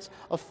standards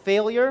of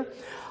failure,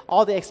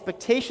 all the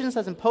expectations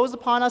that's imposed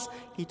upon us.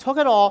 He took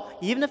it all,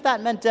 even if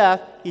that meant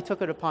death, he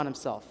took it upon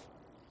himself.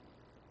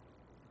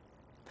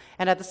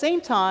 And at the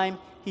same time,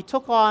 he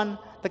took on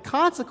the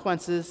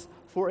consequences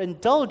for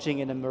indulging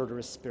in a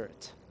murderous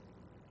spirit.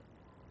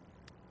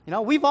 You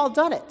know, we've all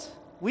done it.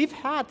 We've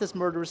had this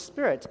murderous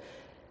spirit.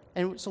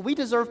 And so we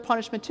deserve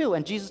punishment too.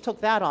 And Jesus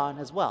took that on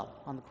as well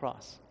on the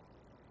cross.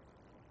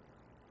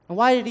 And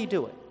why did he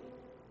do it?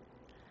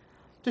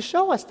 To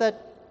show us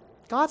that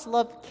God's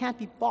love can't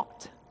be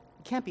bought.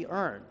 It can't be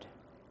earned.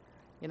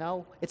 You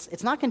know,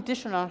 it's not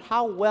conditioned on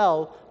how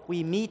well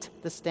we meet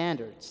the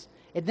standards.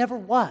 It never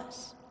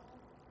was.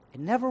 It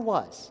never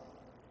was.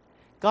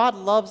 God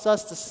loves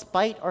us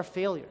despite our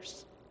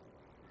failures.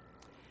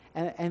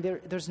 And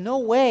there's no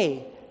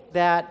way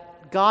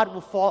that God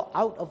will fall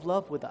out of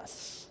love with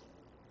us.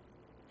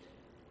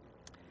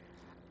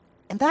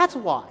 And that's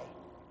why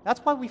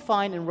we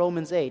find in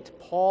Romans 8,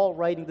 Paul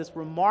writing this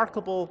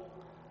remarkable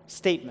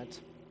statement.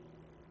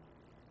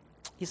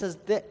 He says,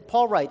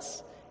 Paul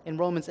writes in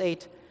Romans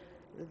 8,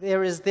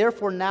 there is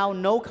therefore now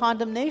no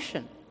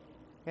condemnation.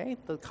 Okay,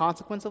 the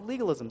consequence of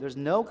legalism. There's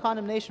no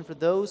condemnation for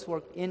those who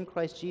are in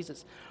Christ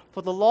Jesus.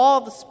 For the law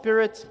of the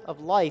Spirit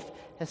of life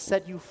has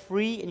set you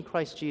free in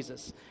Christ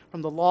Jesus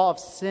from the law of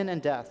sin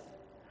and death.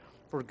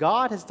 For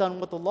God has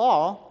done what the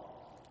law,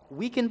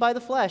 weakened by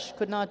the flesh,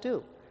 could not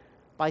do,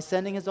 by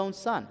sending his own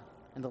Son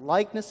in the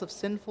likeness of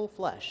sinful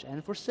flesh.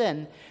 And for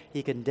sin,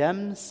 he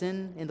condemned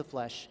sin in the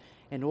flesh,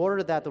 in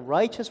order that the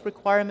righteous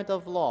requirement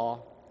of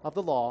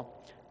the law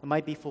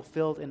might be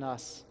fulfilled in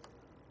us,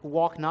 who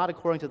walk not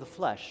according to the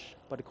flesh,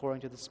 but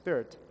according to the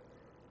Spirit.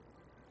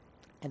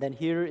 And then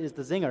here is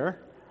the zinger.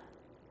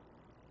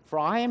 For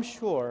I am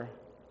sure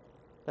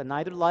that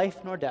neither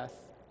life nor death,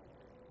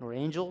 nor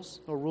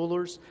angels, nor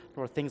rulers,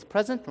 nor things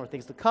present, nor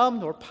things to come,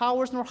 nor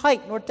powers, nor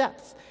height, nor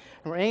depth,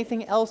 nor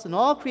anything else in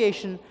all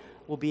creation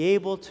will be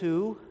able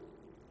to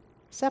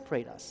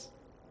separate us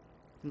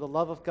from the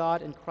love of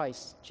God in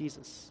Christ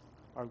Jesus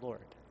our Lord.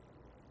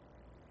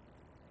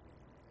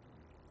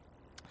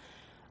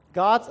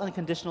 God's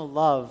unconditional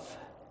love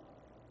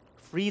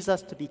frees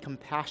us to be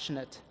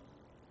compassionate,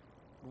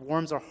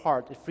 warms our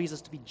heart, it frees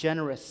us to be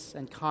generous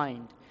and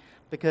kind,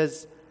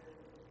 because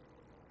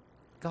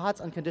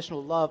God's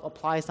unconditional love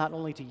applies not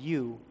only to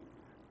you,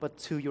 but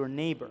to your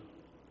neighbor.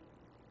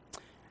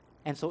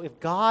 And so if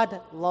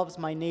God loves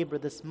my neighbor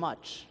this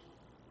much,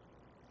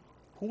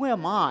 who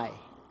am I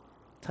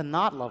to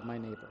not love my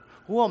neighbor?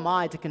 Who am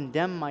I to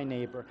condemn my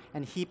neighbor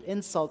and heap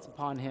insults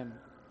upon him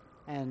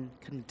and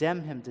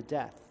condemn him to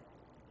death?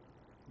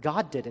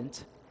 God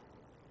didn't.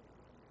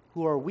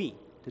 Who are we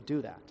to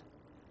do that?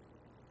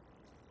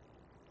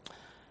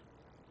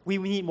 We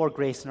need more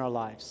grace in our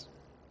lives,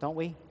 don't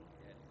we?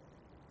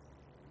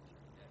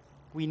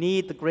 We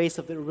need the grace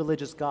of the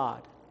religious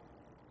God.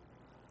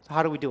 So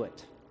how do we do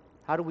it?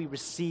 How do we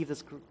receive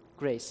this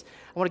grace?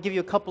 I want to give you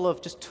a couple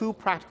of just 2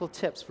 practical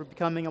tips for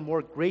becoming a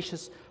more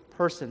gracious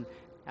person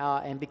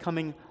and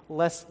becoming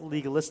less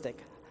legalistic.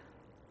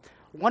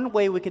 One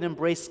way we can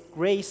embrace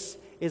grace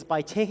is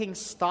by taking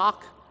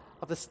stock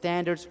of the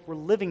standards we're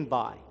living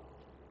by,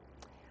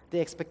 the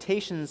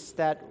expectations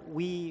that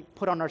we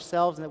put on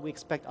ourselves and that we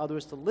expect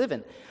others to live in.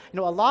 You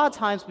know, a lot of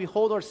times we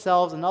hold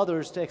ourselves and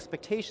others to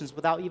expectations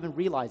without even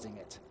realizing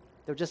it.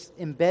 They're just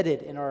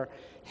embedded in our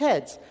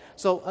heads.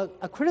 So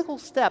a critical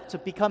step to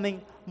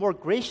becoming more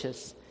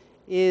gracious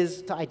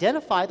is to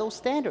identify those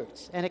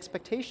standards and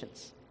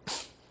expectations.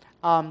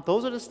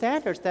 Those are the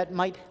standards that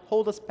might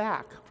hold us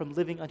back from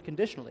living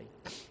unconditionally.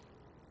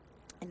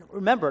 And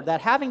remember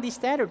that having these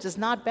standards is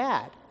not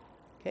bad.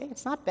 Okay?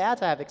 It's not bad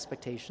to have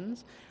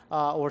expectations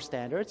or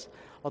standards,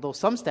 although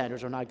some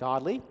standards are not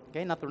godly.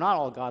 Okay? They're not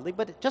all godly,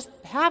 but just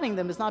having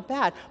them is not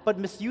bad, but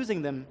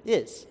misusing them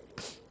is.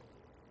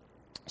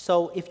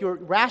 So if you're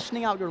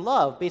rationing out your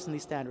love based on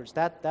these standards,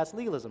 that's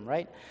legalism,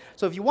 right?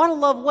 So if you want to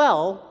love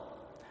well,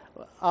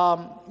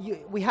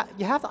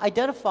 you have to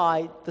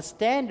identify the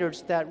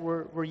standards that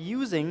we're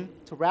using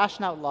to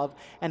ration out love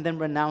and then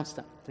renounce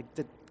them,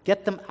 to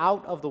get them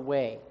out of the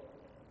way.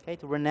 Okay,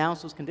 to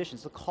renounce those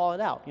conditions, to call it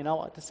out,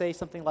 to say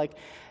something like,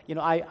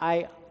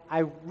 I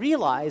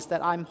realize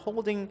that I'm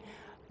holding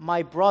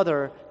my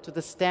brother to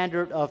the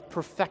standard of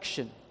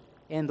perfection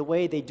in the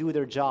way they do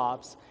their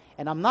jobs,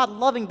 and I'm not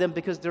loving them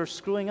because they're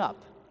screwing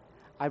up.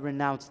 I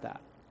renounce that.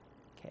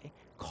 Okay,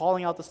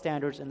 calling out the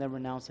standards and then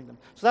renouncing them.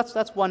 So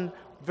that's one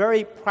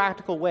very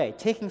practical way,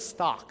 taking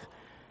stock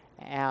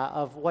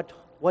of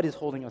what is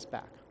holding us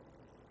back.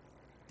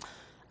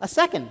 A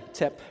second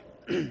tip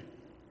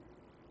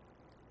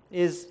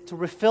is to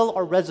refill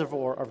our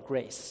reservoir of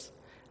grace.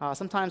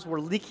 Sometimes we're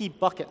leaky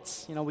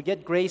buckets. We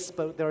get grace,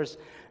 but there's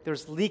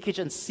leakage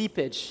and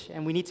seepage,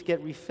 and we need to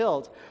get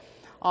refilled.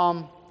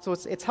 So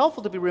it's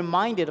helpful to be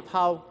reminded of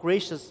how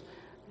gracious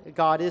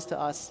God is to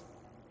us.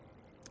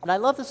 And I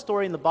love the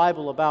story in the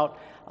Bible about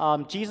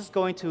Jesus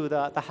going to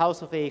the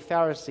house of a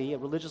Pharisee, a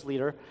religious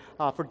leader,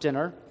 for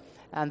dinner.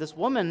 And this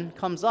woman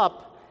comes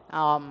up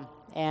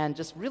and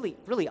just really,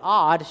 really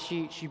odd.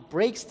 She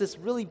breaks this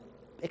really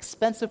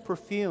expensive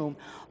perfume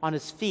on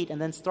his feet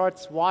and then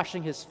starts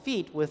washing his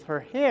feet with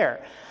her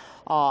hair.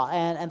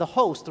 And the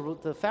host,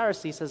 the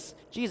Pharisee, says,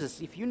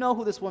 Jesus, if you know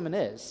who this woman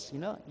is,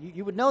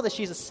 you would know that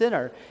she's a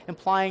sinner,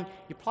 implying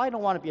you probably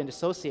don't want to be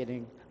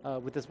associating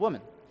with this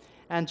woman.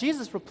 And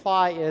Jesus'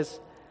 reply is,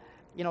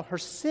 her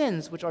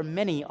sins, which are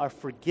many, are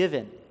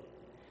forgiven,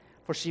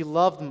 for she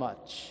loved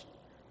much.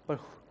 But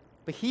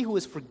he who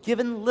is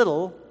forgiven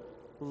little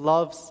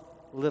loves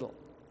little.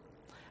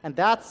 And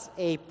that's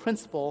a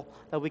principle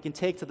that we can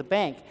take to the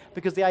bank,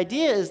 because the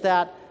idea is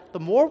that the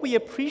more we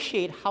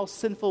appreciate how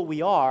sinful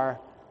we are,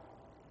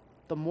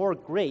 the more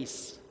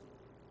grace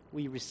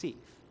we receive.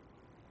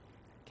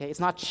 Okay, it's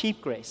not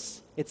cheap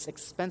grace, it's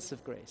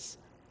expensive grace.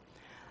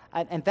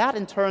 And that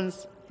in turn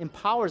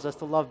empowers us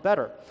to love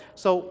better.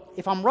 So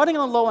if I'm running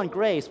on low on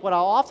grace, what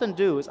I'll often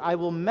do is I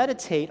will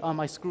meditate on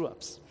my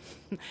screw-ups.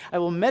 I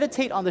will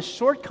meditate on the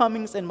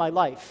shortcomings in my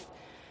life,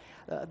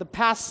 the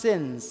past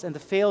sins and the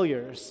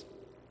failures.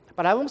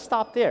 But I won't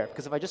stop there,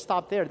 because if I just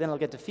stop there, then I'll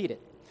get defeated.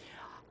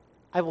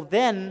 I will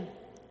then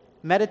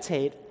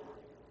meditate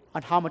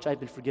on how much I've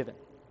been forgiven.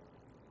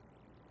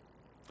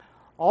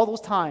 All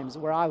those times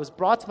where I was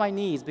brought to my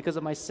knees because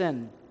of my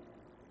sin,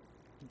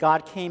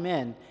 God came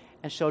in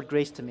and showed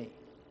grace to me.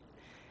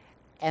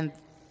 And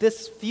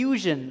this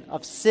fusion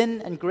of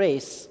sin and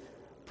grace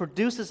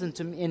produces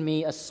in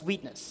me a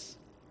sweetness,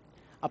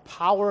 a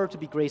power to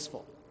be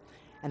graceful.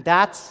 And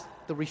that's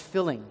the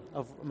refilling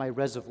of my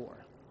reservoir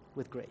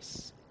with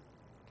grace.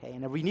 Okay,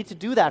 and we need to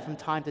do that from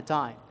time to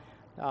time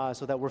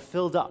so that we're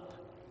filled up.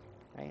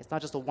 Right? It's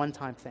not just a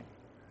one-time thing.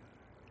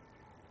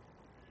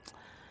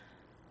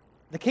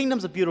 The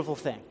kingdom's a beautiful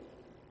thing.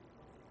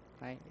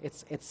 Right?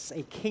 It's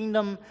a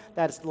kingdom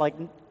that's like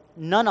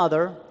none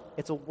other.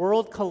 It's a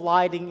world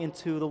colliding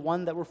into the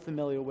one that we're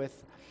familiar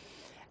with.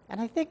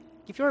 And I think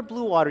if you're at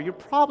Blue Water, you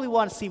probably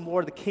want to see more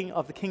of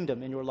the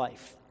kingdom in your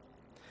life.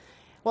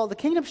 Well, the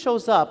kingdom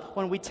shows up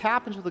when we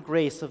tap into the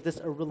grace of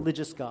this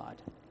religious God.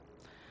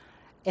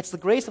 It's the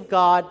grace of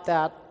God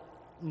that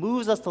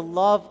moves us to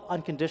love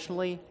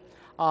unconditionally,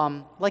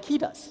 like He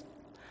does.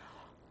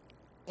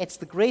 It's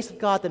the grace of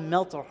God that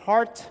melts our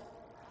heart,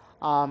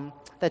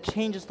 that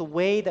changes the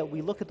way that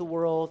we look at the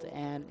world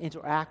and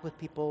interact with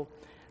people,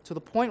 to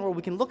the point where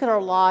we can look at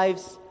our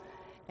lives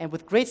and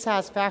with great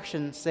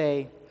satisfaction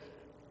say,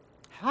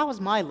 how has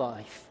my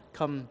life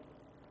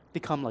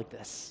become like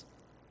this?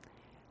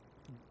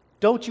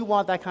 Don't you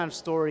want that kind of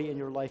story in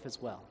your life as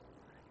well?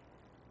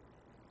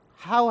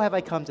 How have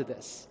I come to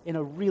this in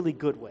a really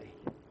good way?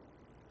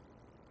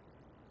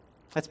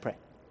 Let's pray.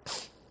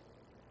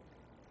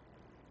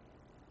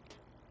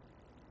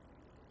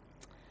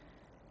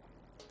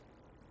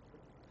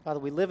 Father,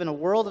 we live in a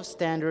world of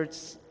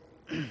standards.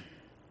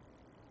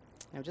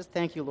 And just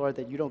thank you, Lord,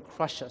 that you don't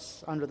crush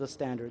us under the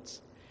standards,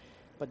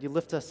 but you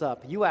lift us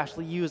up. You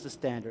actually use the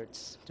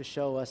standards to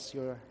show us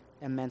your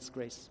immense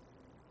grace.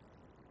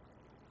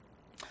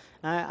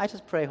 And I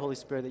just pray, Holy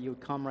Spirit, that you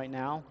would come right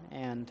now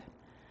and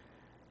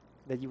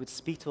that you would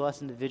speak to us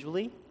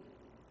individually.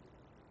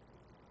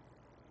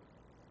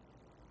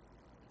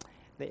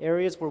 The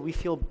areas where we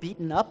feel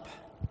beaten up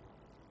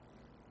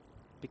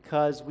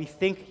because we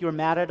think you're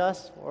mad at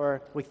us,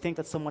 or we think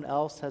that someone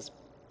else has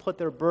put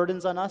their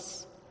burdens on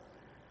us.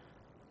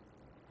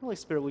 Holy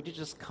Spirit, would you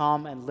just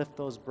come and lift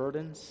those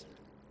burdens?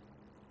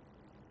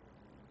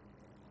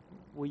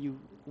 Will you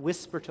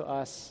whisper to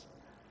us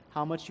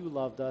how much you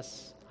loved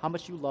us, how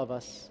much you love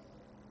us,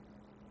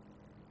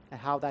 and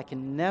how that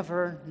can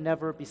never,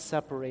 never be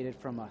separated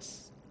from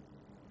us?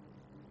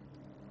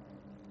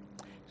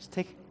 Just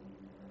take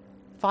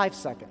 5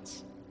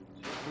 seconds.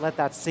 Let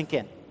that sink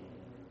in.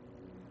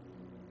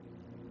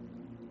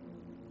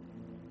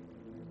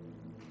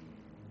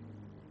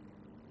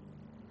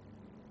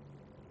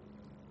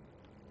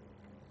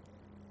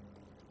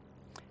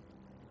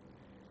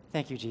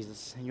 Thank you,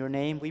 Jesus. In your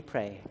name we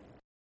pray.